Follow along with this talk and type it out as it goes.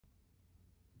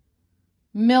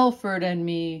Milford and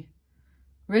Me,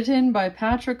 written by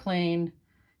Patrick Lane,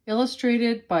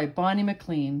 illustrated by Bonnie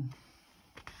McLean.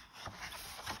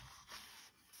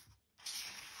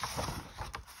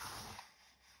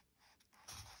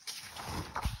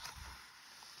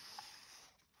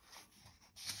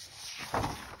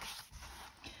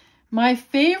 My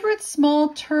favorite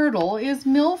small turtle is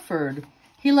Milford.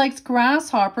 He likes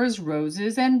grasshoppers,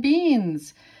 roses, and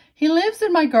beans. He lives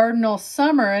in my garden all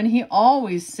summer, and he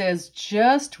always says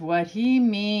just what he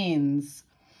means.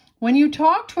 When you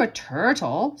talk to a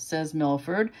turtle, says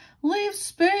Milford, leave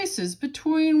spaces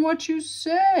between what you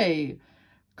say.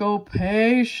 Go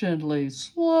patiently,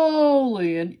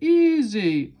 slowly, and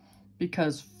easy,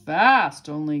 because fast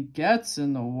only gets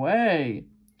in the way.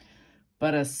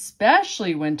 But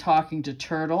especially when talking to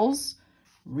turtles,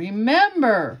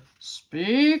 remember,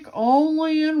 speak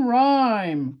only in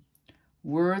rhyme.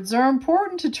 Words are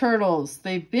important to turtles.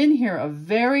 They've been here a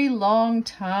very long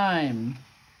time.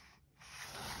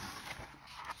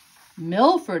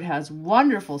 Milford has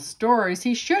wonderful stories.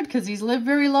 He should, because he's lived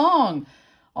very long.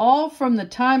 All from the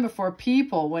time before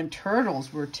people, when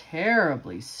turtles were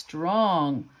terribly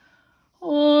strong.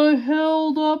 I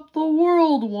held up the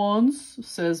world once,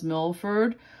 says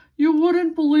Milford. You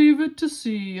wouldn't believe it to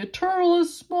see a turtle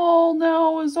as small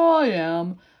now as I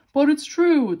am, but it's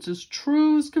true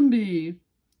as can be.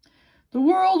 The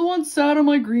world once sat on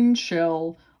my green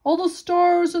shell, all the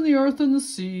stars and the earth and the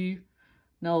sea.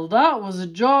 Now that was a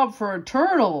job for a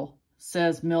turtle,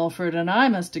 says Milford, and I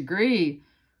must agree.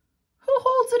 Who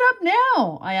holds it up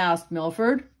now? I asked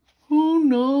Milford. Who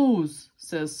knows,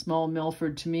 says small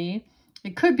Milford to me.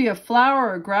 It could be a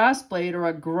flower, a grass blade, or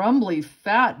a grumbly,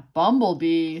 fat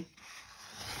bumblebee.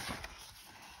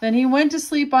 Then he went to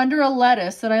sleep under a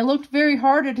lettuce, and I looked very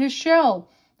hard at his shell.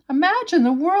 Imagine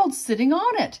the world sitting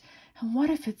on it, and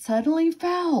what if it suddenly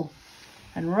fell?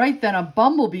 And right then a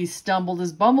bumblebee stumbled,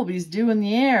 as bumblebees do in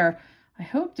the air. I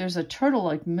hope there's a turtle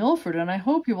like Milford, and I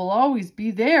hope he will always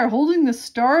be there, holding the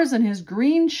stars in his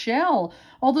green shell,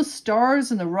 all the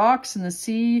stars and the rocks and the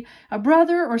sea, a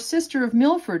brother or sister of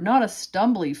Milford, not a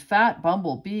stumbly, fat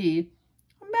bumblebee.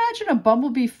 Imagine a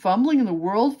bumblebee fumbling in the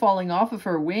world, falling off of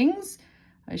her wings.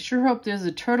 I sure hope there's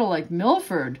a turtle like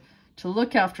Milford to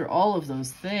look after all of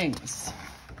those things.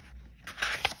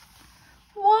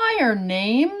 Why are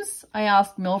names? I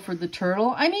asked Milford the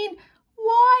turtle. I mean,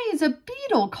 why is a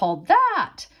beetle called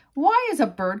that? Why is a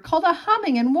bird called a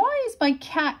humming? And why is my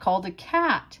cat called a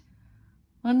cat?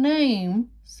 A name,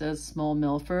 says small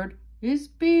Milford, is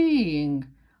being,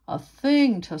 a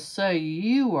thing to say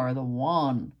you are the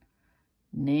one.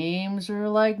 Names are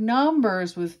like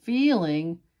numbers with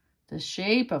feeling, the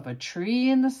shape of a tree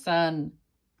in the sun.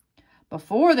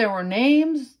 Before there were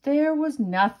names, there was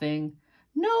nothing.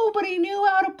 Nobody knew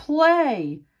how to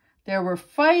play. There were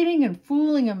fighting and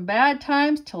fooling and bad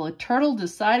times till a turtle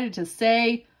decided to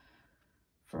say,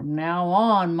 from now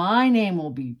on, my name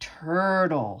will be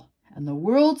Turtle. And the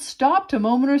world stopped a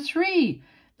moment or three.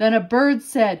 Then a bird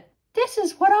said, this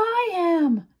is what I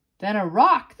am. Then a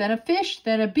rock, then a fish,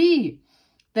 then a bee.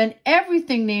 Then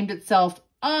everything named itself,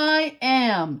 I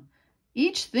am.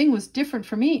 Each thing was different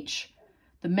from each.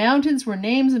 The mountains were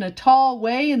names in a tall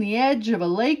way, and the edge of a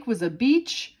lake was a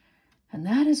beach. And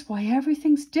that is why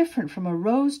everything's different, from a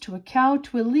rose to a cow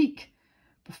to a leek.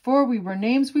 Before we were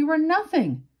names, we were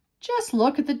nothing. Just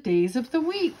look at the days of the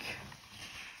week.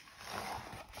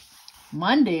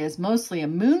 Monday is mostly a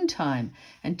moon time,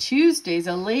 and Tuesday's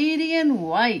a lady in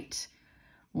white.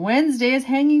 Wednesday is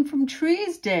hanging from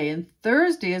trees day, and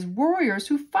Thursday is warriors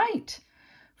who fight.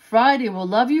 Friday will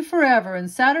love you forever,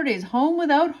 and Saturday's home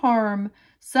without harm.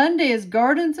 Sunday is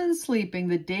gardens and sleeping.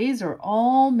 The days are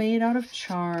all made out of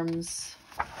charms.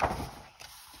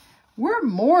 We're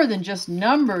more than just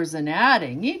numbers and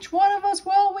adding. Each one of us,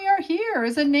 while we are here,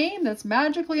 is a name that's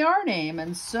magically our name,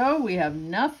 and so we have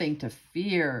nothing to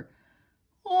fear.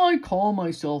 I call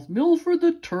myself Milford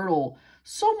the Turtle,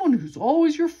 someone who's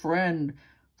always your friend.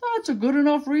 That's a good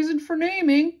enough reason for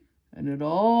naming, and it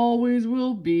always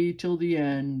will be till the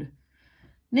end.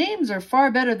 Names are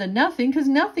far better than nothing, because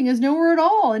nothing is nowhere at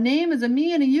all. A name is a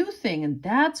me and a you thing, and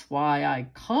that's why I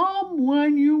come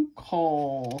when you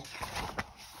call.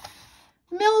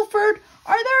 Milford,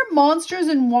 are there monsters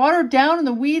in water down in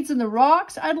the weeds and the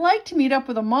rocks? I'd like to meet up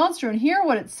with a monster and hear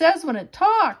what it says when it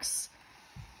talks.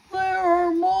 There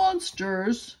are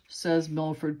monsters, says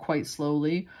Milford quite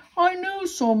slowly. I knew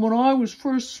some when I was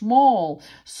first small.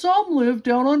 Some live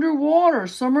down under water.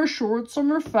 Some are short,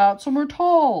 some are fat, some are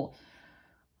tall.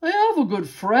 I have a good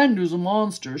friend who's a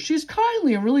monster. She's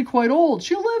kindly and really quite old.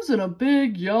 She lives in a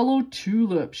big yellow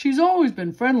tulip. She's always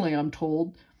been friendly, I'm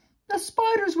told. The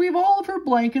spiders weave all of her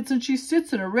blankets and she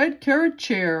sits in a red carrot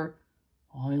chair.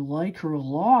 I like her a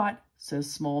lot,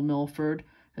 says small Milford.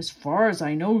 As far as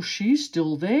I know, she's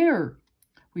still there.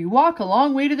 We walk a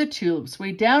long way to the tulips,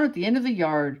 way down at the end of the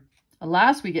yard. At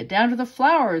last we get down to the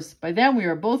flowers. By then we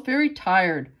are both very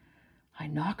tired. I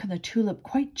knock on the tulip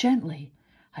quite gently.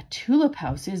 A tulip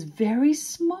house is very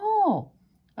small.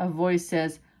 A voice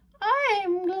says,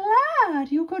 I'm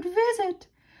glad you could visit.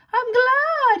 I'm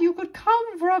glad you could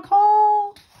come for a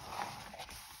call.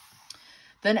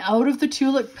 Then out of the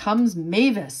tulip comes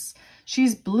Mavis.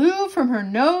 She's blue from her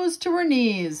nose to her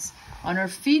knees. On her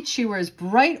feet she wears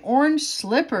bright orange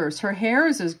slippers. Her hair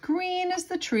is as green as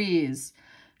the trees.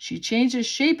 She changes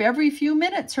shape every few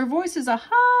minutes. Her voice is a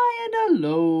high and a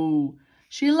low.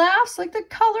 She laughs like the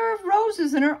color of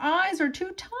roses, and her eyes are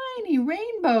two tiny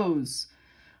rainbows.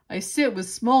 I sit with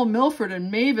small Milford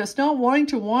and Mavis, not wanting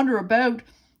to wander about.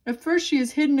 At first she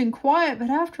is hidden and quiet, but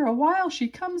after a while she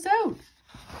comes out.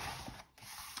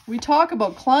 We talk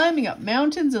about climbing up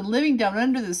mountains and living down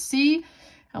under the sea,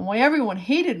 and why everyone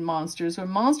hated monsters when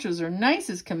monsters are nice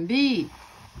as can be.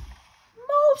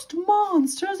 Most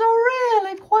monsters are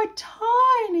really quite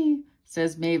tiny,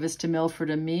 says Mavis to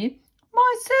Milford and me.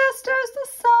 My sister's the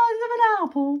size of an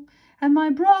apple, and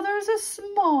my brother's as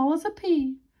small as a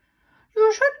pea.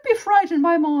 You shouldn't be frightened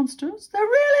by monsters. They're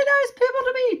really nice people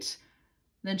to meet.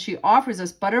 Then she offers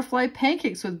us butterfly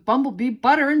pancakes with bumblebee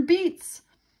butter and beets.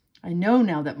 I know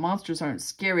now that monsters aren't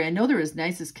scary. I know they're as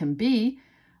nice as can be.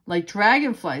 Like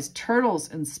dragonflies,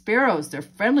 turtles, and sparrows, they're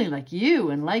friendly like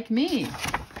you and like me.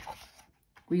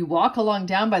 We walk along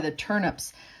down by the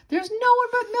turnips. There's no one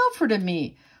but Milford and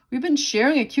me. We've been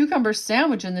sharing a cucumber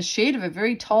sandwich in the shade of a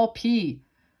very tall pea.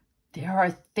 There are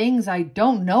things I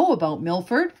don't know about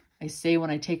Milford, I say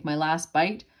when I take my last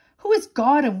bite. Who is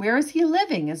God and where is he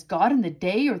living? Is God in the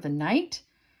day or the night?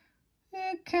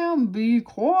 It can be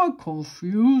quite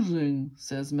confusing,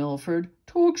 says Milford,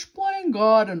 to explain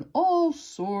God in all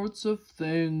sorts of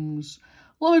things,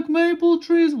 like maple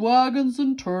trees, wagons,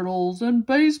 and turtles, and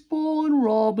baseball, and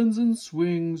robins, and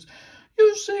swings.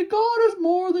 You see, God is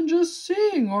more than just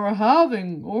seeing, or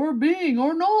having, or being,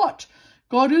 or not.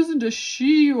 God isn't a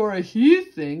she or a he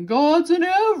thing. God's in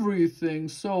everything,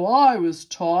 so I was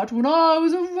taught when I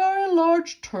was a very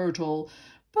large turtle,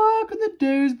 back in the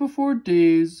days before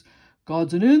days.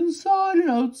 God's an inside and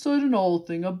outside and all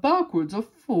thing, a backwards, a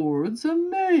forwards, a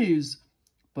maze.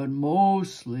 But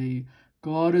mostly,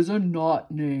 God is a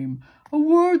not name, a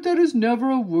word that is never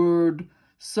a word,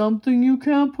 something you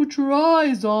can't put your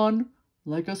eyes on,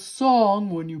 like a song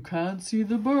when you can't see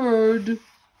the bird.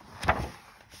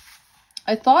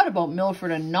 I thought about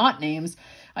Milford and not names.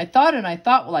 I thought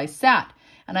while I sat.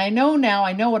 And I know now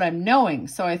I know what I'm knowing,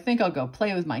 so I think I'll go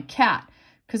play with my cat.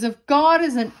 Because if God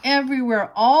isn't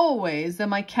everywhere always, then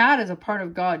my cat is a part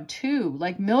of God too,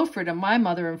 like Milford and my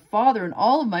mother and father and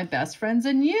all of my best friends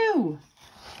and you.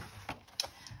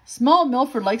 Small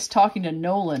Milford likes talking to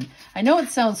Nolan. I know it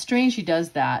sounds strange he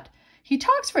does that. He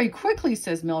talks very quickly,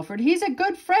 says Milford. He's a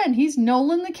good friend. He's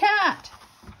Nolan the cat.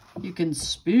 You can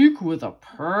speak with a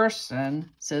person,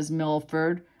 says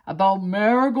Milford, about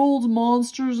marigolds,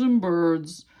 monsters, and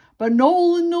birds. But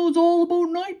Nolan knows all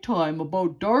about nighttime,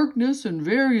 about darkness and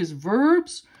various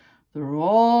verbs. They're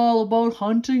all about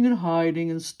hunting and hiding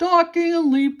and stalking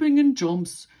and leaping and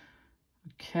jumps.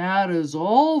 A cat is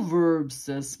all verbs,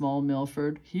 says small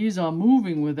Milford. He's a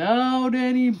moving without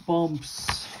any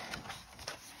bumps.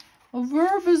 A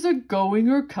verb is a going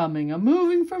or coming, a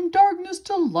moving from darkness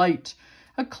to light,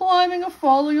 a climbing, a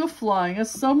falling, a flying, a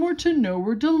somewhere to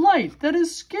nowhere delight. That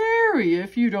is scary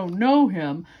if you don't know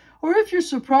him, or if you're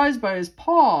surprised by his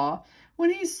paw, when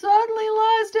he suddenly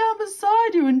lies down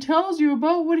beside you and tells you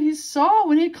about what he saw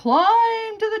when he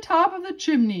climbed to the top of the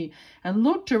chimney and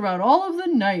looked around all of the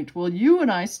night while you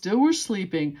and I still were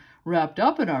sleeping, wrapped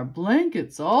up in our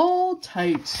blankets all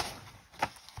tight.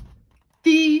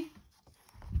 The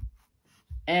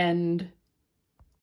end.